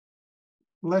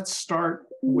Let's start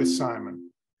with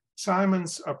Simon.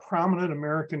 Simon's a prominent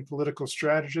American political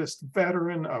strategist,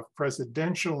 veteran of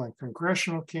presidential and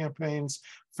congressional campaigns,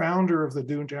 founder of the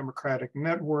New Democratic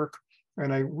Network,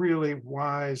 and a really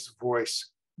wise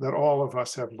voice that all of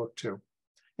us have looked to.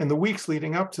 In the weeks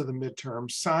leading up to the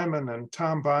midterms, Simon and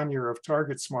Tom Bonnier of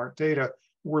Target Smart Data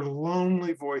were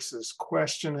lonely voices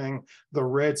questioning the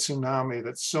red tsunami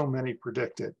that so many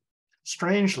predicted.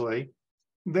 Strangely,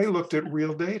 they looked at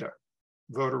real data,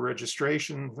 voter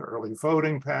registration, the early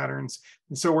voting patterns,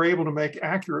 and so were able to make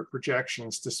accurate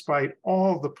projections despite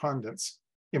all the pundits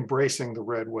embracing the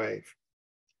red wave.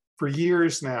 For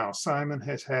years now, Simon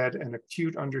has had an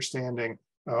acute understanding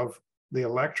of the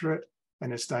electorate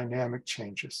and its dynamic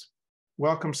changes.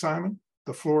 Welcome, Simon.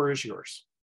 The floor is yours.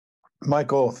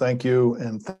 Michael, thank you.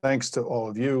 And thanks to all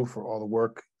of you for all the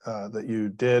work that you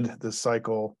did this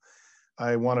cycle.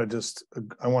 I want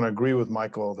to agree with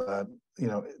Michael that,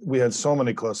 we had so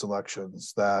many close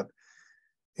elections that,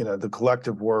 the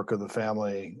collective work of the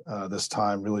family this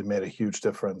time really made a huge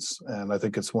difference. And I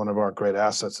think it's one of our great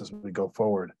assets as we go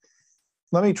forward.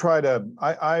 Let me try to,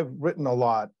 I've written a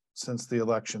lot since the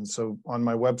election. So on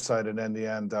my website at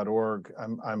ndn.org,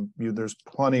 there's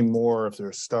plenty more. If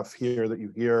there's stuff here that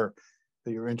you hear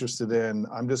that you're interested in,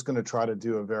 I'm just going to try to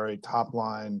do a very top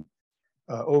line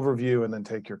overview and then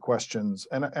take your questions.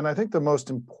 And I think the most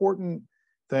important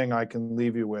thing I can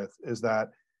leave you with is that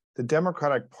the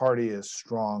Democratic Party is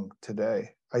strong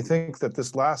today. I think that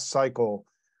this last cycle,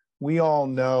 we all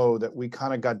know that we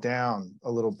kind of got down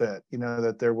a little bit,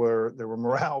 that there were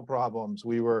morale problems.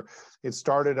 It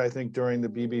started, I think, during the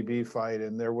BBB fight,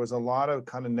 and there was a lot of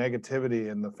kind of negativity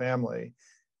in the family.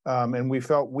 And we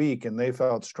felt weak and they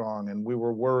felt strong, and we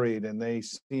were worried and they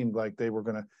seemed like they were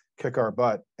going to kick our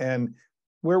butt. And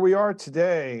where we are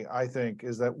today, I think,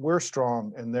 is that we're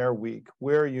strong and they're weak.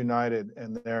 We're united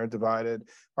and they're divided.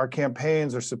 Our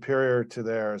campaigns are superior to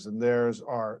theirs and theirs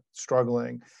are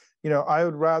struggling.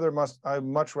 I'd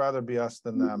much rather be us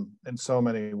than them in so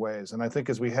many ways. And I think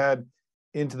as we head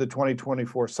into the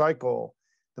 2024 cycle,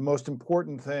 the most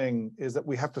important thing is that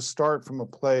we have to start from a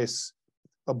place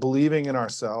of believing in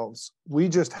ourselves. We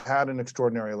just had an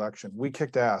extraordinary election. We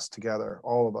kicked ass together,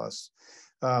 all of us.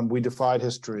 We defied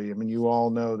history. I mean, you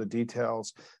all know the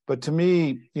details. But to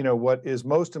me, what is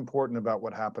most important about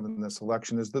what happened in this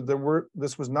election is that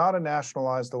this was not a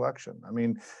nationalized election. I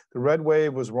mean, the red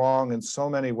wave was wrong in so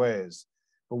many ways.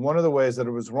 But one of the ways that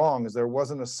it was wrong is there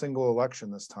wasn't a single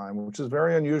election this time, which is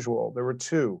very unusual. There were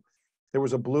two. There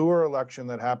was a bluer election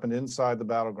that happened inside the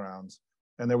battlegrounds,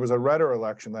 and there was a redder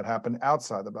election that happened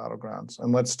outside the battlegrounds.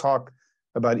 And let's talk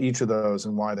about each of those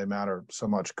and why they matter so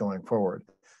much going forward.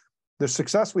 The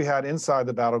success we had inside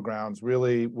the battlegrounds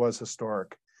really was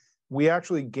historic. We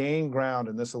actually gained ground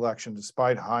in this election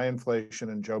despite high inflation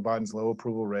and Joe Biden's low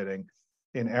approval rating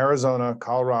in Arizona,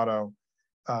 Colorado,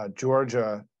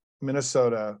 Georgia,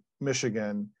 Minnesota,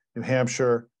 Michigan, New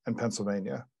Hampshire, and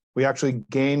Pennsylvania. We actually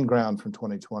gained ground from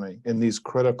 2020 in these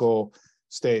critical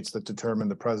states that determine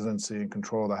the presidency and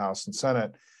control of the House and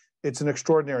Senate. It's an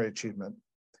extraordinary achievement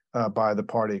by the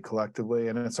party collectively,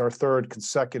 and it's our third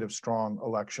consecutive strong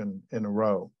election in a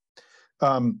row.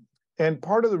 And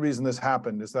part of the reason this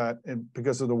happened is that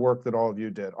because of the work that all of you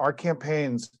did. Our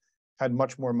campaigns had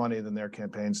much more money than their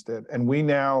campaigns did, and we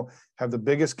now have the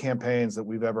biggest campaigns that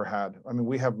we've ever had. I mean,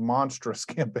 we have monstrous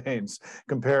campaigns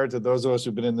compared to those of us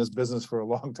who've been in this business for a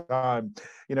long time.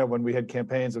 When we had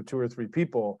campaigns of 2 or 3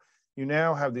 people, you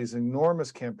now have these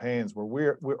enormous campaigns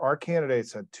where our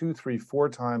candidates had 2, 3, 4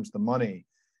 times the money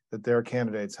that their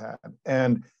candidates had.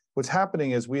 And what's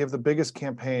happening is we have the biggest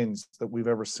campaigns that we've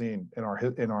ever seen in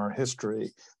our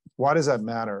history. Why does that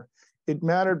matter? It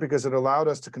mattered because it allowed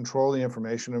us to control the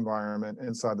information environment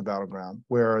inside the battleground,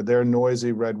 where their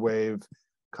noisy red wave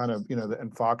kind of,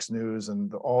 and Fox News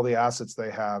and all the assets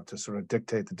they have to sort of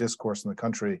dictate the discourse in the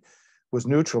country was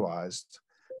neutralized.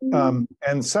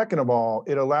 And second of all,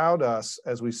 it allowed us,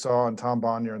 as we saw in Tom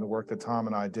Bonnier and the work that Tom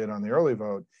and I did on the early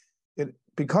vote,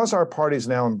 because our parties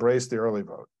now embrace the early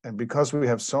vote, and because we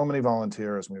have so many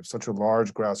volunteers, and we have such a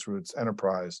large grassroots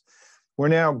enterprise, we're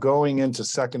now going into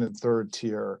second and third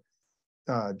tier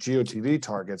GOTV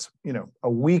targets, a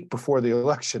week before the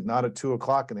election, not at 2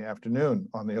 o'clock in the afternoon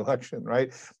on the election,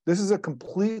 right? This is a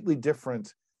completely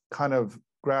different kind of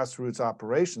grassroots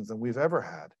operations than we've ever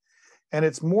had. And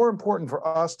it's more important for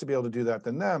us to be able to do that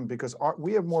than them because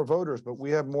we have more voters, but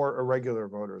we have more irregular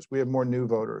voters. We have more new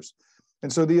voters.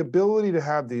 And so the ability to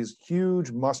have these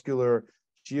huge muscular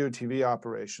GOTV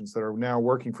operations that are now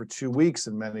working for 2 weeks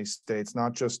in many states,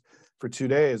 not just for 2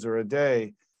 days or a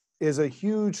day, is a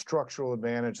huge structural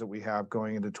advantage that we have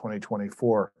going into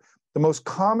 2024. The most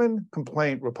common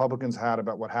complaint Republicans had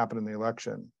about what happened in the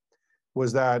election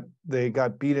was that they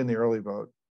got beat in the early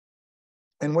vote.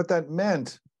 And what that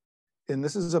meant, and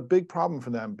this is a big problem for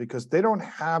them because they don't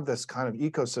have this kind of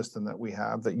ecosystem that we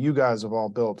have, that you guys have all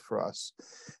built for us,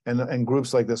 and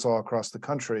groups like this all across the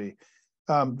country.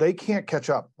 They can't catch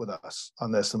up with us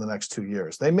on this in the next 2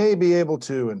 years. They may be able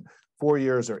to in 4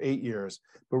 years or 8 years,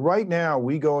 but right now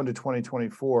we go into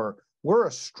 2024, we're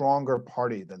a stronger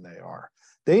party than they are.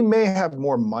 They may have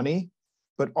more money,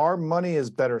 but our money is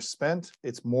better spent.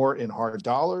 It's more in hard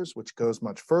dollars, which goes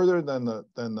much further than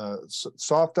the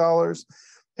soft dollars.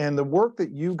 And the work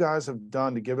that you guys have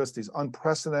done to give us these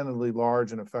unprecedentedly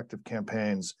large and effective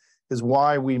campaigns is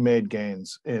why we made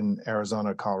gains in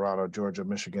Arizona, Colorado, Georgia,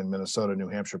 Michigan, Minnesota, New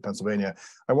Hampshire, Pennsylvania.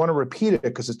 I want to repeat it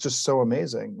because it's just so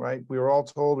amazing, right? We were all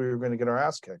told we were going to get our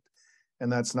ass kicked,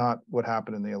 and that's not what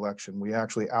happened in the election. We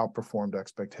actually outperformed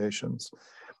expectations.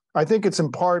 I think it's in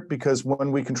part because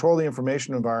when we control the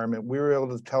information environment, we were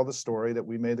able to tell the story that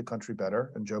we made the country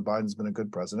better, and Joe Biden's been a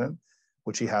good president,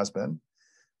 which he has been,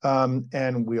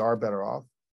 and we are better off.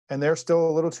 And they're still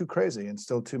a little too crazy and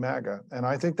still too MAGA. And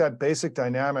I think that basic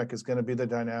dynamic is going to be the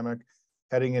dynamic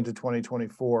heading into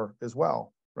 2024 as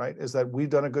well, right? Is that we've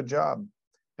done a good job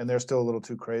and they're still a little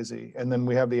too crazy. And then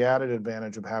we have the added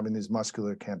advantage of having these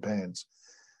muscular campaigns.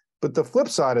 But the flip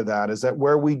side of that is that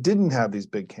where we didn't have these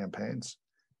big campaigns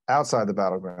outside the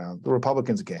battleground, the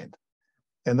Republicans gained.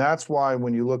 And that's why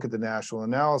when you look at the national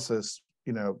analysis,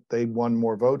 you know, they won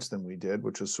more votes than we did,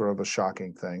 which is sort of a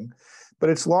shocking thing. But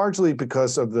it's largely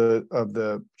because of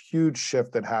the huge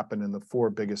shift that happened in the 4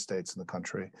 biggest states in the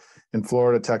country, in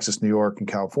Florida, Texas, New York, and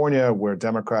California, where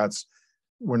Democrats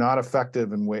were not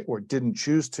effective in or didn't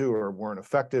choose to or weren't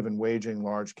effective in waging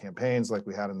large campaigns like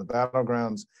we had in the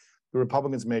battlegrounds. The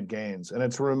Republicans made gains. And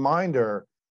it's a reminder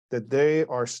that they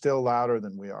are still louder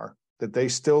than we are, that they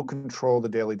still control the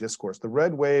daily discourse. The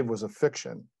red wave was a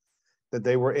fiction that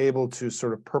they were able to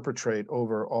sort of perpetrate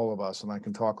over all of us. And I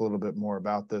can talk a little bit more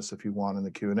about this if you want in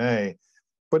the Q&A.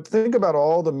 But think about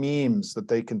all the memes that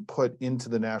they can put into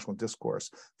the national discourse.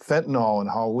 Fentanyl and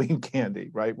Halloween candy,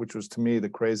 right? Which was to me the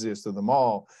craziest of them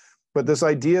all. But this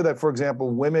idea that, for example,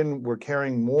 women were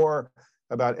caring more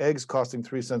about eggs costing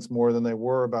 3 cents more than they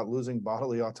were about losing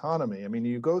bodily autonomy. I mean,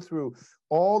 you go through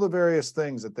all the various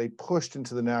things that they pushed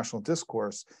into the national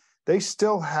discourse, they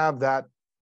still have that.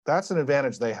 That's an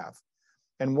advantage they have.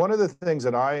 And one of the things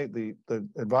that the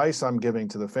advice I'm giving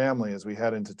to the family as we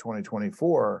head into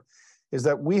 2024 is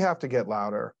that we have to get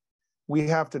louder. We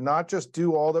have to not just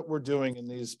do all that we're doing in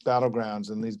these battlegrounds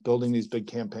and building these big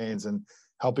campaigns and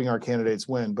helping our candidates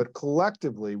win, but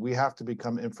collectively, we have to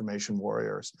become information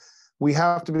warriors. We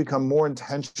have to become more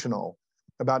intentional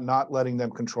about not letting them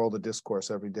control the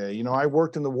discourse every day. You know, I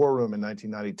worked in the war room in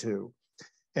 1992.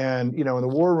 And, you know, in the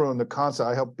war room, the concept,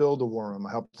 I helped build the war room.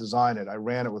 I helped design it. I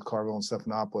ran it with Carville and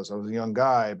Stephanopoulos. I was a young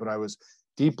guy, but I was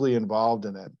deeply involved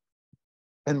in it.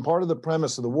 And part of the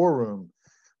premise of the war room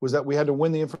was that we had to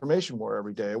win the information war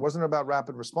every day. It wasn't about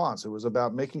rapid response. It was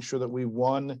about making sure that we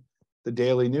won the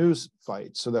daily news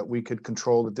fight so that we could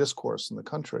control the discourse in the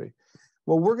country.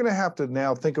 Well, we're going to have to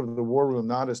now think of the war room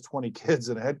not as 20 kids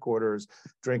in a headquarters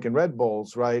drinking Red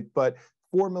Bulls, right? But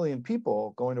 4 million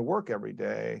people going to work every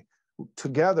day,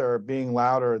 together being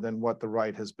louder than what the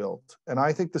right has built. And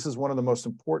I think this is one of the most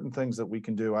important things that we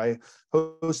can do. I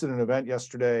hosted an event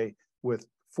yesterday with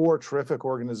 4 terrific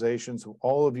organizations who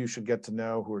all of you should get to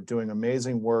know, who are doing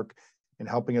amazing work in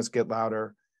helping us get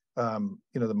louder. You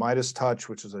know, the Midas Touch,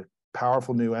 which is a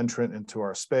powerful new entrant into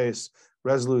our space,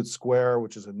 Resolute Square,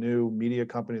 which is a new media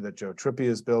company that Joe Trippi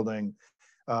is building,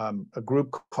 a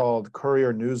group called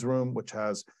Courier Newsroom, which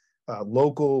has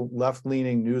local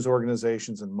left-leaning news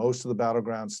organizations in most of the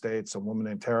battleground states, a woman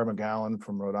named Tara McGowan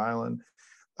from Rhode Island.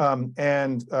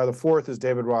 And the 4th is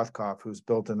David Rothkopf, who's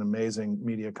built an amazing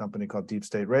media company called Deep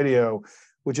State Radio,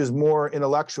 which is more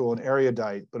intellectual and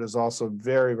erudite, but is also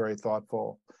very, very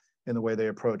thoughtful in the way they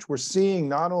approach. We're seeing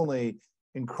not only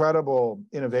incredible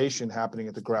innovation happening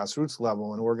at the grassroots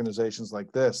level in organizations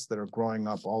like this that are growing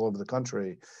up all over the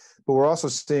country, but we're also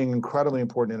seeing incredibly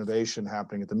important innovation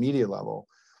happening at the media level.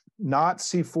 Not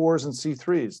C4s and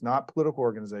C3s, not political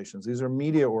organizations. These are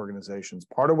media organizations.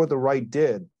 Part of what the right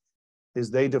did is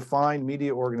they defined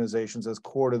media organizations as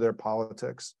core to their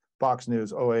politics. Fox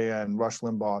News, OAN, Rush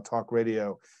Limbaugh, Talk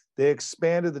Radio. They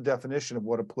expanded the definition of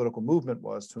what a political movement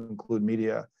was to include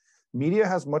media. Media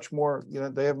has much more, you know,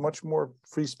 they have much more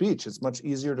free speech. It's much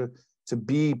easier to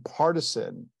be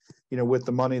partisan, you know, with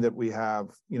the money that we have,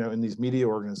 you know, in these media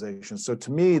organizations. So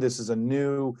to me, this is a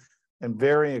new and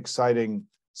very exciting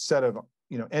set of,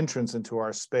 you know, entrants into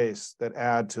our space that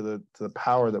add to the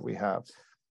power that we have.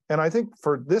 And I think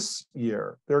for this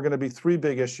year, there are going to be three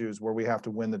big issues where we have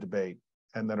to win the debate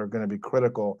and that are going to be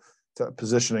critical to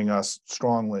positioning us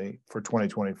strongly for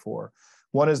 2024.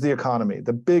 One is the economy.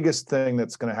 The biggest thing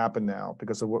that's going to happen now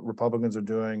because of what Republicans are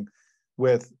doing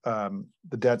with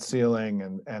the debt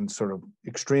ceiling and sort of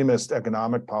extremist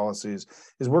economic policies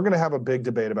is we're going to have a big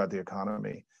debate about the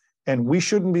economy. And we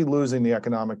shouldn't be losing the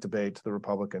economic debate to the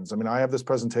Republicans. I mean, I have this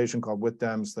presentation called With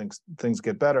Dems, Things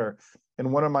Get Better.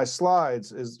 And one of my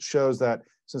slides shows that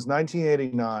since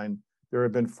 1989, there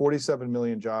have been 47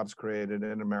 million jobs created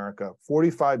in America.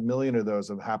 45 million of those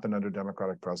have happened under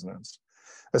Democratic presidents.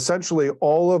 Essentially,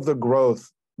 all of the growth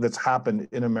that's happened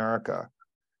in America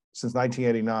since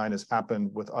 1989 has happened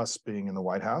with us being in the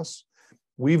White House.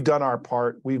 We've done our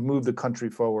part. We've moved the country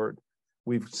forward.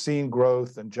 We've seen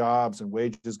growth and jobs and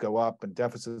wages go up and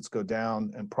deficits go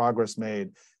down and progress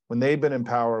made. When they've been in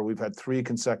power, we've had 3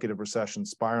 consecutive recessions,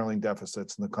 spiraling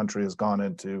deficits, and the country has gone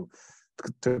into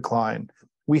decline.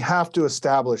 We have to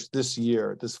establish this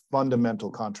year this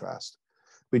fundamental contrast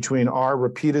between our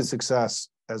repeated success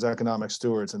as economic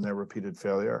stewards and their repeated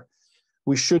failure.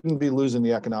 We shouldn't be losing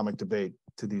the economic debate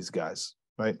to these guys,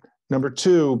 right? Number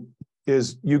 2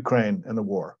 is Ukraine and the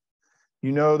war.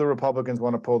 You know the Republicans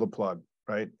want to pull the plug,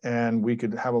 right? And we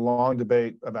could have a long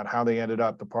debate about how they ended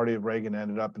up, the party of Reagan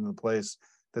ended up in the place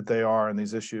that they are in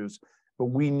these issues. But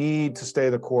we need to stay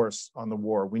the course on the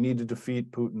war. We need to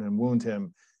defeat Putin and wound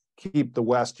him, keep the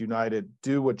West united,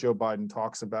 do what Joe Biden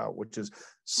talks about, which is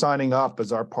signing up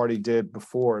as our party did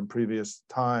before in previous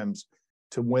times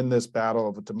to win this battle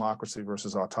of democracy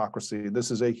versus autocracy.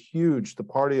 This is a huge, the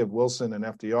party of Wilson and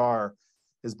FDR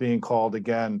is being called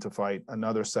again to fight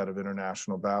another set of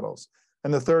international battles.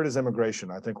 And the third is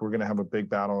immigration. I think we're going to have a big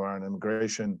battle around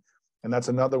immigration, and that's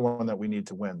another one that we need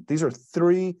to win. These are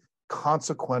 3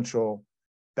 consequential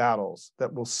battles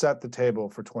that will set the table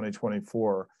for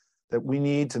 2024, that we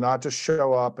need to not just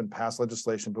show up and pass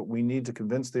legislation, but we need to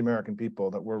convince the American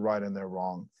people that we're right and they're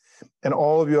wrong. And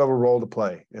all of you have a role to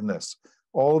play in this.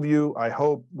 All of you, I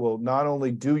hope, will not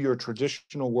only do your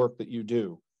traditional work that you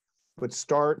do, but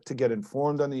start to get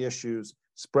informed on the issues,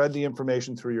 spread the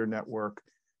information through your network,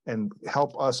 and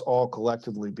help us all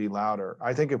collectively be louder.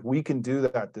 I think if we can do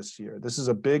that this year, this is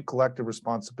a big collective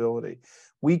responsibility.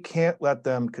 We can't let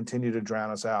them continue to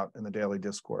drown us out in the daily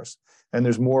discourse. And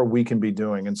there's more we can be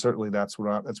doing. And certainly that's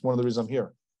one of the reasons I'm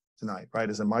here tonight,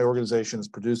 right? Is that my organization is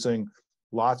producing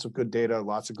lots of good data,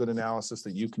 lots of good analysis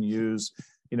that you can use,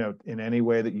 in any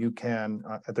way that you can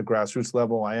at the grassroots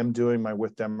level. I am doing my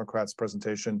With Democrats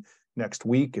presentation next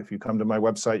week. If you come to my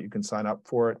website, you can sign up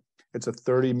for it. It's a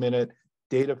 30-minute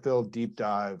data-filled deep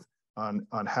dive on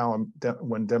how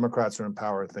when Democrats are in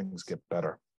power, things get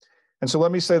better. And so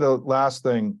let me say the last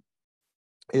thing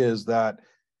is that,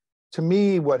 to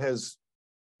me, what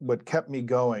kept me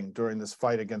going during this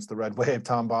fight against the red wave,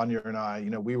 Tom Bonnier and I,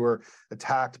 we were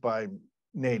attacked by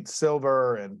Nate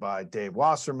Silver and by Dave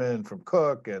Wasserman from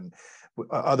Cook, and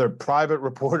other private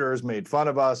reporters made fun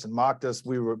of us and mocked us.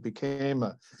 We became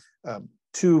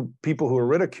 2 people who were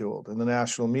ridiculed in the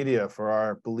national media for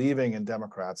our believing in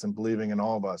Democrats and believing in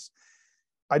all of us.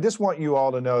 I just want you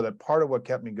all to know that part of what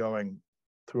kept me going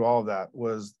through all of that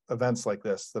was events like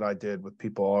this that I did with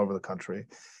people all over the country.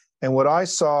 And what I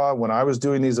saw when I was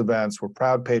doing these events were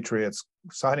proud patriots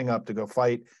signing up to go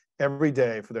fight every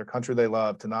day for their country they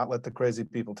love, to not let the crazy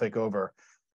people take over.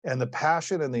 And the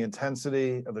passion and the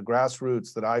intensity of the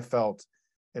grassroots that I felt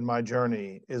in my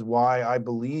journey is why I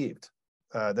believed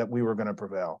that we were going to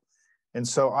prevail. And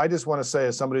so I just want to say,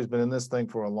 as somebody who's been in this thing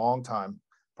for a long time,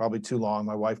 probably too long,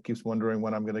 my wife keeps wondering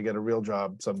when I'm going to get a real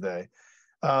job someday,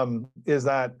 is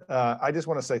that I just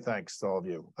want to say thanks to all of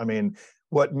you. I mean,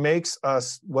 what makes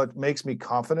me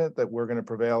confident that we're going to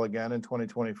prevail again in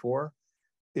 2024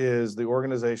 is the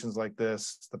organizations like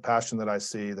this, the passion that I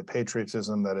see, the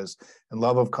patriotism that is, and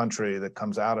love of country that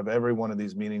comes out of every one of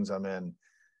these meetings I'm in.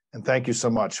 And thank you so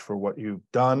much for what you've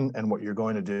done and what you're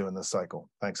going to do in this cycle.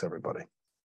 Thanks, everybody.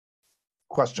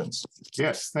 Questions?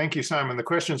 Yes, thank you, Simon. The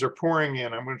questions are pouring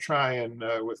in. I'm going to try and,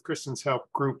 with Kristen's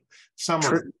help, group some of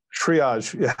them.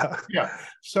 Triage, yeah. Yeah.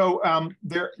 So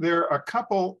there are a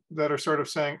couple that are sort of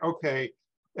saying, okay,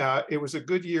 it was a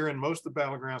good year in most of the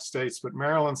battleground states, but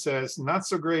Maryland says not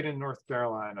so great in North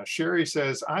Carolina. Sherry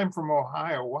says, I'm from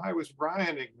Ohio. Why was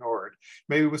Ryan ignored?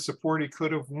 Maybe with support he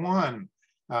could have won.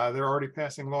 They're already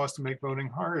passing laws to make voting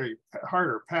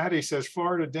harder. Patty says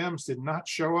Florida Dems did not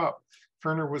show up.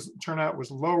 Turnout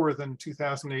was lower than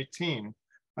 2018.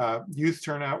 Youth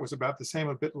turnout was about the same,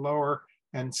 a bit lower,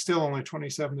 and still only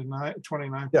 27 to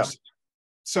 29%. Yeah.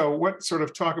 So what sort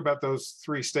of talk about those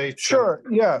 3 states? Sure.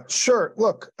 Yeah, sure.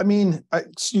 Look, I mean,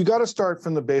 you got to start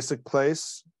from the basic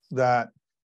place that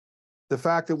the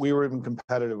fact that we were even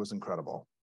competitive was incredible,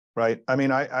 right? I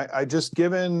mean, I just,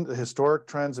 given the historic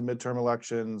trends in midterm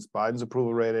elections, Biden's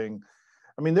approval rating,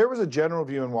 I mean, there was a general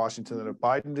view in Washington that if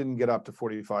Biden didn't get up to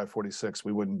 45, 46,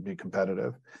 we wouldn't be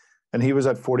competitive. And he was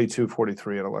at 42,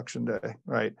 43 at election day,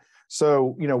 right?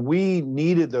 So, we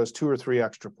needed those 2 or 3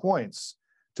 extra points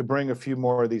to bring a few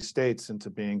more of these states into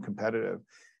being competitive.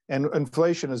 And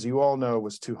inflation, as you all know,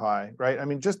 was too high, right? I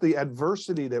mean, just the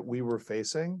adversity that we were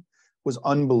facing was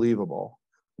unbelievable,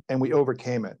 and we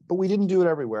overcame it. But we didn't do it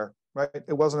everywhere, right?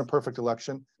 It wasn't a perfect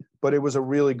election, but it was a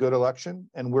really good election,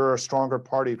 and we're a stronger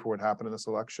party for what happened in this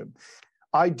election.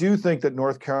 I do think that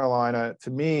North Carolina,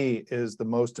 to me, is the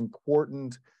most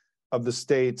important of the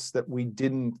states that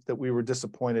we were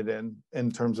disappointed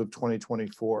in terms of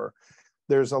 2024.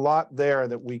 There's a lot there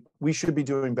that we should be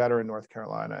doing better in North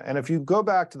Carolina. And if you go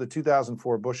back to the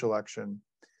 2004 Bush election,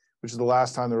 which is the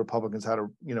last time the Republicans had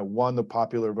won the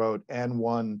popular vote and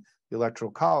won the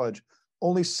Electoral College,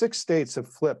 only 6 states have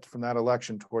flipped from that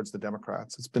election towards the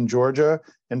Democrats. It's been Georgia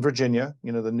and Virginia,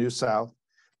 the new South,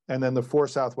 and then the 4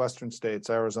 Southwestern states,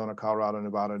 Arizona, Colorado,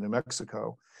 Nevada, New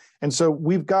Mexico. And so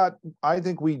I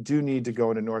think we do need to go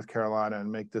into North Carolina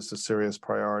and make this a serious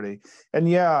priority. And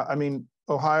yeah, I mean,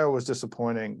 Ohio was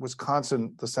disappointing.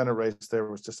 Wisconsin, the Senate race there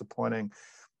was disappointing.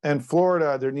 And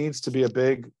Florida, there needs to be a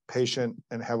big, patient,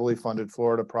 and heavily funded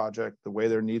Florida project, the way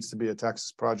there needs to be a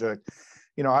Texas project.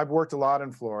 I've worked a lot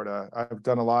in Florida. I've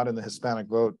done a lot in the Hispanic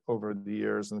vote over the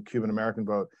years and the Cuban American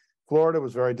vote. Florida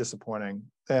was very disappointing.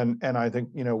 And I think,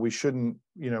 we shouldn't,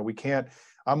 we can't.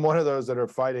 I'm one of those that are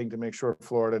fighting to make sure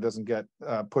Florida doesn't get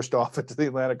pushed off into the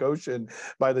Atlantic Ocean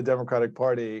by the Democratic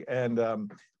Party. And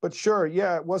but sure,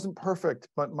 yeah, it wasn't perfect,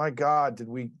 but my God, did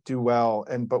we do well?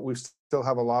 But we still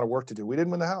have a lot of work to do. We didn't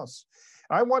win the House.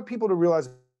 I want people to realize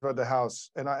about the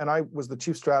House, and I was the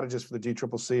chief strategist for the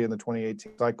DCCC in the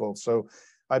 2018 cycle. So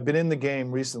I've been in the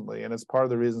game recently, and it's part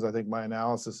of the reasons I think my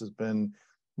analysis has been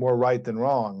more right than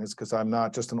wrong, is because I'm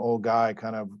not just an old guy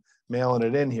kind of mailing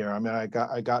it in here. I mean, I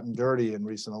gotten dirty in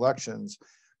recent elections,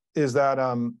 is that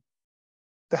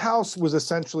the House was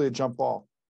essentially a jump ball.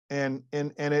 And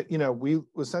it, we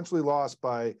essentially lost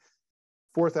by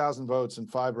 4,000 votes in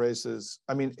 5 races.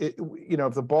 I mean,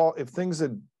 if things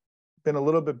had been a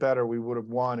little bit better, we would have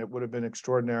won. It would have been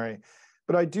extraordinary.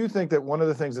 But I do think that one of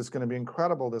the things that's going to be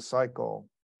incredible this cycle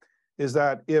is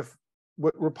that if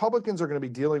what Republicans are going to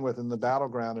be dealing with in the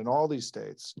battleground in all these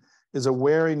states is a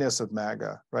wariness of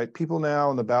MAGA, right? People now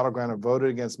in the battleground have voted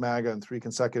against MAGA in 3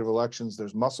 consecutive elections.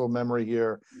 There's muscle memory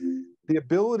here. The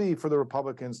ability for the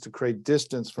Republicans to create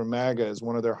distance from MAGA is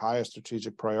one of their highest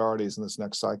strategic priorities in this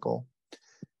next cycle.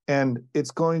 And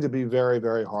it's going to be very,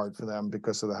 very hard for them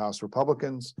because of the House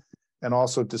Republicans. And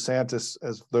also DeSantis,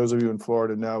 as those of you in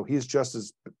Florida know, he's just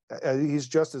as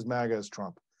MAGA as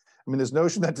Trump. I mean, this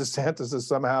notion that DeSantis is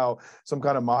somehow some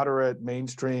kind of moderate,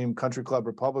 mainstream country club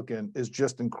Republican is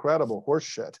just incredible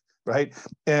horseshit, right?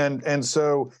 And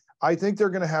so I think they're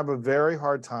going to have a very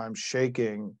hard time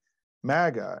shaking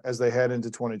MAGA as they head into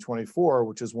 2024,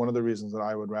 which is one of the reasons that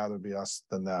I would rather be us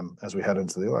than them as we head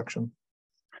into the election.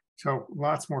 So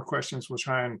lots more questions. We'll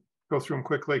try and go through them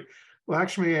quickly. Well,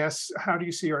 actually ask, how do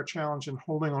you see our challenge in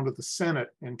holding on to the Senate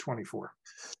in 24?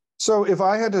 So if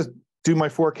I had to do my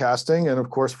forecasting, and of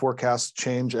course forecasts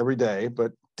change every day,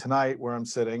 but tonight where I'm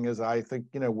sitting is I think,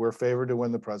 we're favored to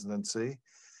win the presidency.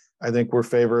 I think we're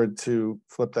favored to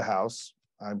flip the House.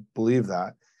 I believe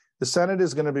that. The Senate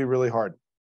is going to be really hard.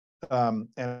 And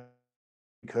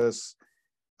because,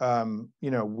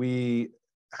 we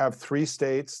have 3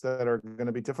 states that are going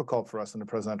to be difficult for us in the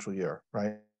presidential year,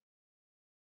 right?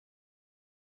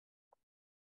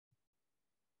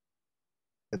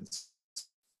 It's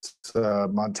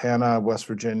Montana, West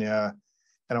Virginia,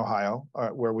 and Ohio,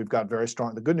 where we've got very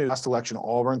strong. The good news, last election,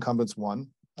 all of our incumbents won.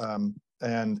 And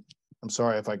I'm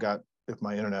sorry if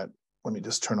my internet, let me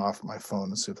just turn off my phone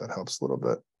and see if that helps a little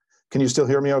bit. Can you still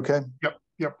hear me okay?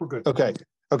 Yep, we're good.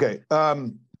 Okay.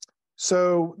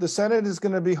 So the Senate is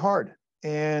going to be hard.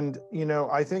 And,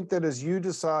 I think that as you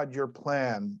decide your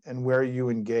plan and where you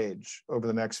engage over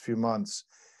the next few months,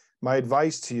 my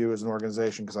advice to you as an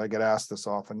organization, because I get asked this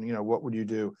often, what would you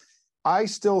do? I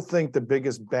still think the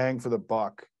biggest bang for the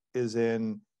buck is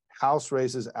in House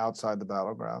races outside the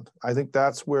battleground. I think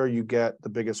that's where you get the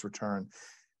biggest return.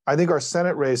 I think our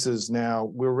Senate races now,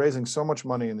 we're raising so much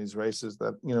money in these races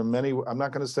that, many, I'm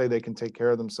not going to say they can take care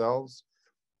of themselves,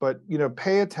 but,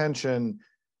 pay attention,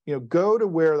 go to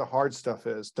where the hard stuff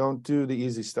is. Don't do the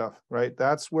easy stuff, right?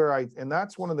 That's where and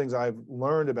that's one of the things I've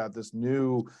learned about this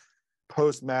new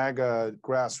post-MAGA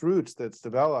grassroots that's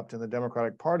developed in the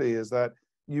Democratic Party is that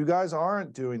you guys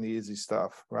aren't doing the easy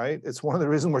stuff, right? It's one of the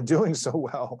reasons we're doing so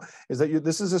well is that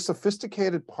this is a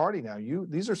sophisticated party now.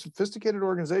 These are sophisticated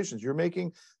organizations. You're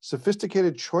making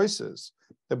sophisticated choices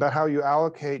about how you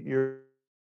allocate your,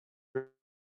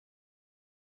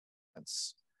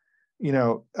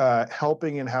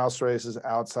 helping in House races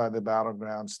outside the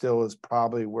battleground still is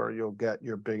probably where you'll get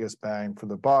your biggest bang for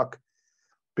the buck.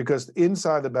 Because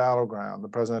inside the battleground, the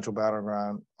presidential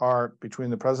battleground, are between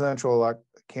the presidential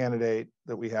candidate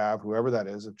that we have, whoever that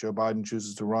is. If Joe Biden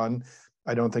chooses to run,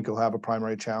 I don't think he'll have a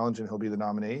primary challenge and he'll be the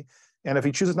nominee. And if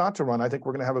he chooses not to run, I think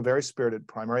we're going to have a very spirited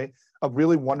primary of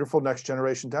really wonderful next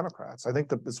generation Democrats. I think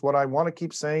that it's what I want to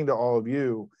keep saying to all of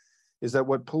you is that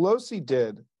what Pelosi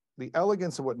did, the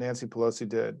elegance of what Nancy Pelosi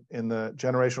did in the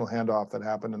generational handoff that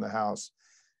happened in the House,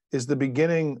 is the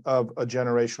beginning of a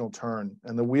generational turn,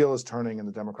 and the wheel is turning in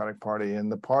the Democratic Party, and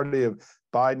the party of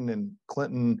Biden and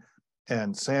Clinton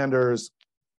and Sanders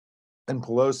and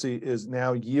Pelosi is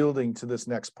now yielding to this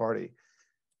next party.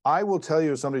 I will tell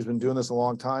you, as somebody who's been doing this a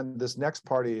long time, this next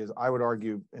party is, I would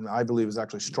argue, and I believe is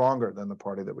actually stronger than the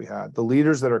party that we had. The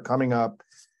leaders that are coming up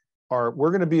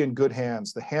we're going to be in good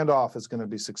hands. The handoff is going to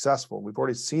be successful. We've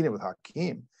already seen it with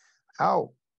Hakeem.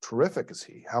 How terrific is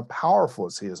he? How powerful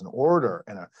is he as an orator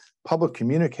and a public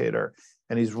communicator?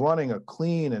 And he's running a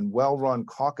clean and well-run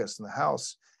caucus in the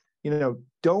House.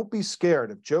 Don't be scared.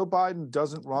 If Joe Biden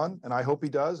doesn't run, and I hope he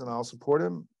does, and I'll support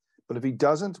him, but if he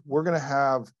doesn't, we're going to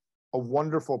have a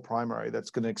wonderful primary that's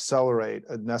going to accelerate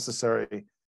a necessary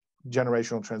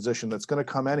generational transition that's going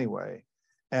to come anyway.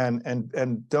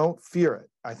 And don't fear it.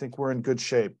 I think we're in good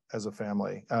shape as a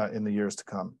family in the years to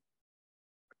come.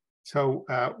 So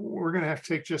we're going to have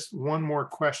to take just one more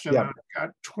question. Yeah. I've got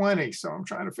 20, so I'm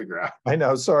trying to figure out. I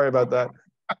know. Sorry about that.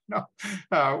 No,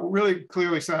 really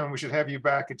clearly, Simon, we should have you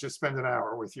back and just spend an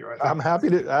hour with you. I think. I'm happy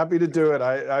to do it.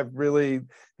 I've really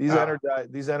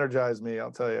these energize me.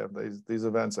 I'll tell you, these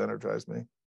events energize me.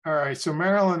 All right. So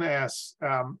Marilyn asks,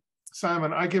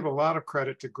 Simon, I give a lot of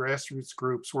credit to grassroots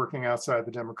groups working outside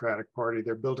the Democratic Party.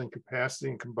 They're building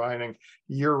capacity and combining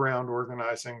year-round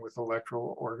organizing with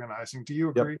electoral organizing. Do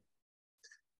you agree? Yep.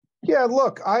 Yeah,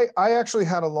 look, I actually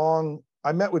had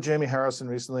I met with Jamie Harrison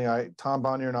recently. Tom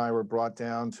Bonnier and I were brought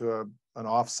down to an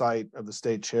offsite of the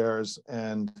state chairs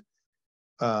and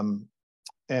of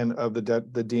the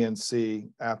DNC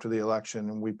after the election,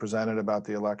 and we presented about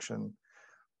the election.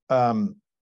 And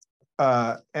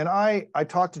I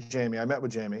talked to Jamie. I met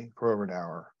with Jamie for over an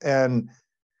hour, and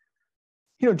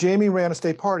Jamie ran a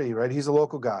state party, right? He's a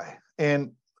local guy,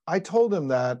 and I told him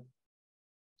that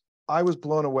I was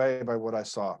blown away by what I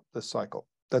saw this cycle,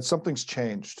 that something's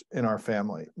changed in our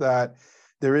family, that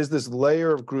there is this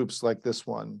layer of groups like this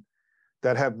one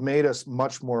that have made us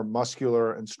much more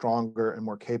muscular and stronger and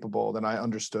more capable than I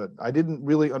understood. I didn't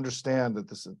really understand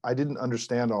I didn't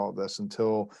understand all of this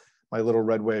until my little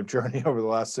red wave journey over the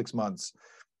last 6 months.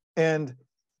 And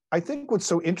I think what's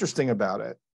so interesting about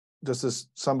it, just as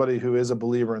somebody who is a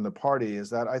believer in the party, is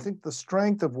that I think the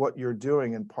strength of what you're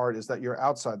doing in part is that you're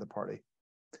outside the party.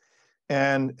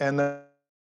 And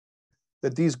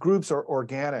that these groups are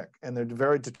organic and they're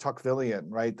very de Tocquevillian,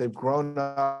 right? They've grown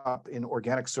up in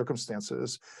organic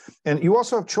circumstances. And you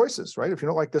also have choices, right? If you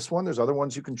don't like this one, there's other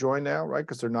ones you can join now, right?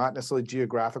 Because they're not necessarily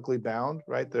geographically bound,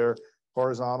 right? They're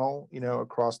horizontal,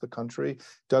 across the country.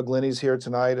 Doug Linney's here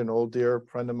tonight, an old dear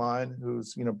friend of mine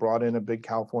who's, brought in a big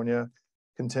California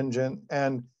contingent.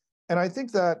 And I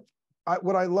think that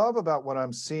what I love about what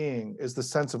I'm seeing is the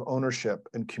sense of ownership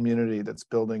and community that's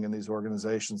building in these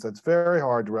organizations that's very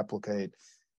hard to replicate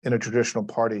in a traditional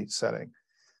party setting.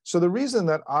 So the reason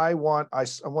that I want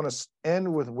to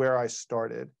end with where I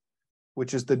started,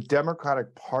 which is the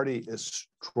Democratic Party is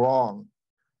strong.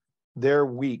 They're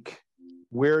weak.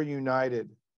 We're united.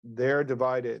 They're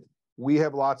divided. We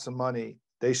have lots of money.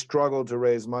 They struggle to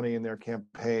raise money in their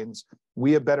campaigns.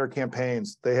 We have better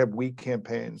campaigns. They have weak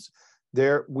campaigns.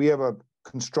 We have a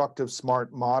constructive,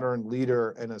 smart, modern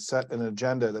leader and an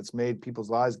agenda that's made people's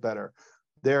lives better.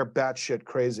 They're batshit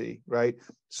crazy, right?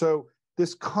 So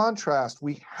this contrast,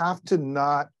 we have to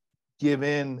not give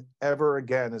in ever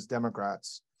again as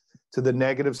Democrats to the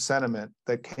negative sentiment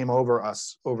that came over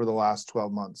us over the last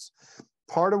 12 months.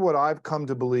 Part of what I've come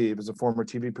to believe as a former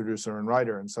TV producer and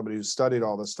writer and somebody who's studied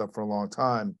all this stuff for a long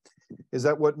time is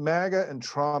that what MAGA and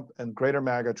Trump and greater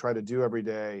MAGA try to do every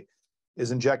day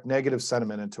is inject negative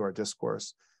sentiment into our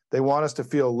discourse. They want us to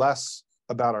feel less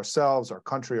about ourselves, our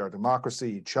country, our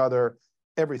democracy, each other,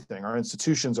 everything, our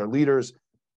institutions, our leaders.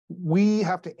 We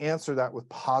have to answer that with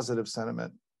positive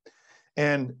sentiment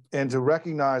and to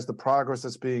recognize the progress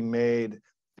that's being made,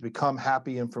 to become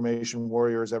happy information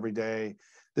warriors every day.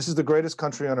 This is the greatest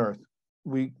country on earth.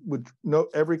 we would know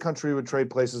every country would trade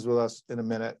places with us in a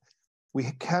minute. We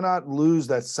cannot lose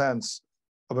that sense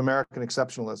of American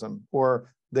exceptionalism,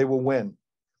 or they will win.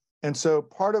 And so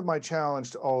part of my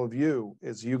challenge to all of you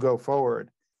as you go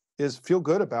forward is feel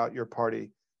good about your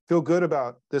party, feel good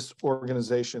about this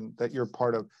organization that you're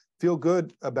part of, feel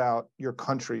good about your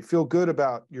country, feel good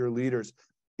about your leaders,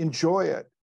 enjoy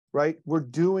it, right? We're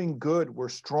doing good, we're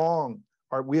strong.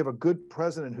 We have a good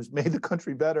president who's made the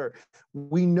country better.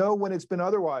 We know when it's been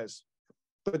otherwise,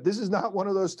 but this is not one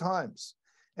of those times.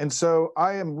 And so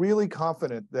I am really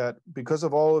confident that because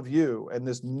of all of you and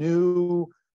this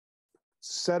new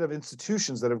set of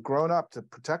institutions that have grown up to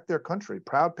protect their country,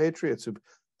 proud patriots who've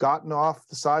gotten off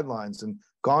the sidelines and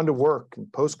gone to work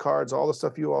and postcards, all the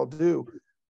stuff you all do,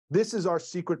 this is our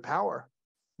secret power.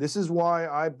 This is why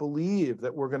I believe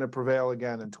that we're going to prevail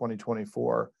again in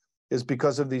 2024, is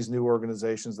because of these new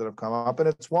organizations that have come up. And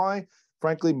it's why,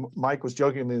 frankly, Mike was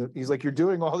joking. He's like, you're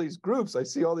doing all these groups. I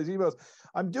see all these emails.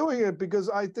 I'm doing it because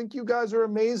I think you guys are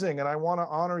amazing and I want to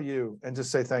honor you and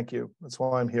just say thank you. That's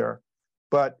why I'm here.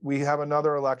 But we have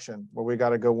another election where we got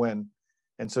to go win.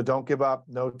 And so don't give up,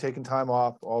 no taking time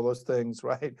off, all those things,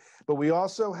 right? But we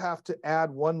also have to add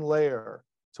one layer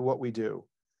to what we do,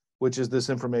 which is this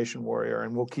information warrior.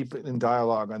 And we'll keep it in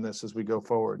dialogue on this as we go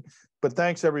forward. But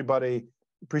thanks, everybody.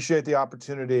 Appreciate the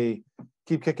opportunity.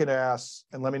 Keep kicking ass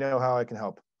and let me know how I can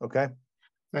help. Okay.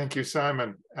 Thank you,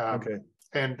 Simon. Okay.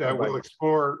 And we'll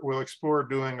explore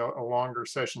doing a longer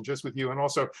session just with you. And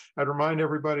also, I'd remind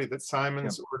everybody that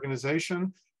Simon's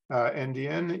organization,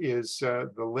 NDN, is the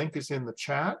link is in the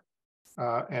chat,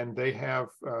 and they have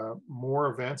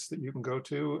more events that you can go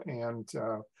to and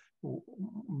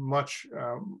much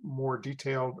more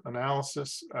detailed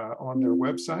analysis on their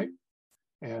website.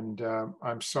 And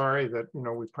I'm sorry that,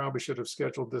 we probably should have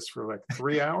scheduled this for like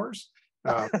 3 hours.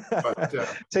 But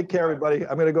take care, everybody.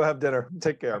 I'm going to go have dinner.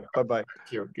 Take care. Bye-bye.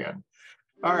 Thank you again.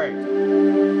 All right.